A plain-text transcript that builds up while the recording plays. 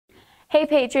Hey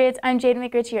Patriots, I'm Jade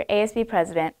McRitchie, your ASB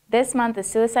president. This month is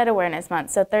Suicide Awareness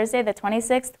Month, so Thursday the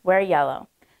 26th, wear yellow.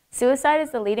 Suicide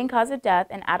is the leading cause of death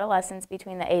in adolescents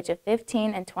between the age of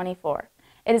 15 and 24.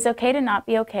 It is okay to not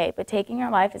be okay, but taking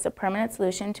your life is a permanent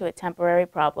solution to a temporary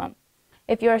problem.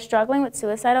 If you are struggling with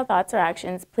suicidal thoughts or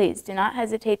actions, please do not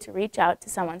hesitate to reach out to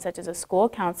someone such as a school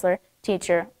counselor,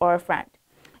 teacher, or a friend.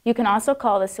 You can also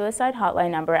call the suicide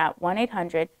hotline number at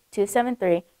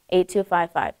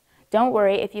 1-800-273-8255. Don't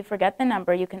worry, if you forget the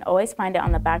number, you can always find it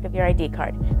on the back of your ID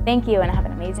card. Thank you and have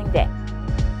an amazing day.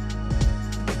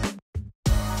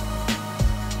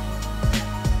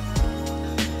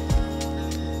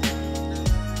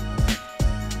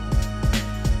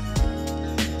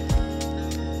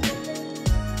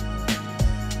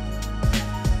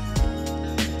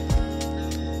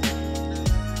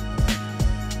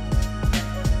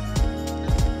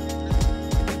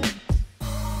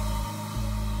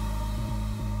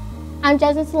 I'm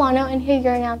Jasmine Solano, and here are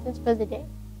your announcements for the day.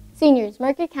 Seniors,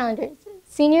 mark your calendars.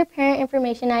 Senior Parent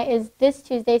Information Night is this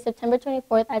Tuesday, September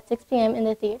 24th at 6 p.m. in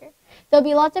the theater. There'll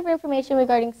be lots of information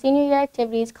regarding senior year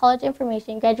activities, college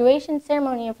information, graduation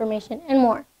ceremony information, and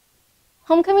more.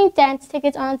 Homecoming dance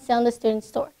tickets are on sale in the student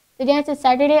store. The dance is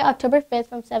Saturday, October 5th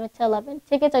from 7 to 11.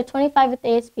 Tickets are $25 with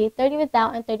ASB, $30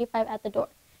 without, and $35 at the door.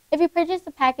 If you purchase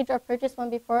the package or purchase one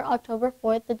before October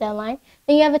 4th, the deadline,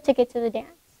 then you have a ticket to the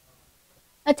dance.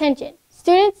 Attention!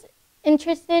 Students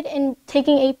interested in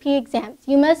taking AP exams,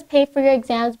 you must pay for your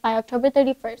exams by October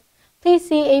 31st. Please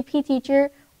see AP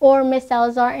teacher or Ms.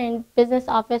 Salazar in business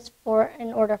office for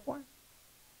an order form.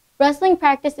 Wrestling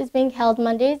practice is being held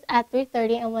Mondays at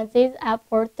 3:30 and Wednesdays at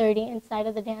 4:30 inside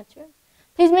of the dance room.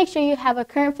 Please make sure you have a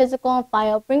current physical on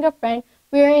file. Bring a friend.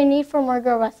 We are in need for more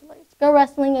girl wrestlers. Girl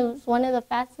wrestling is one of the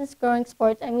fastest growing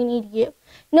sports and we need you.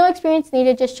 No experience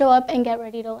needed, just show up and get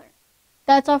ready to learn.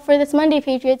 That's all for this Monday,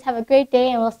 Patriots. Have a great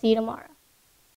day, and we'll see you tomorrow.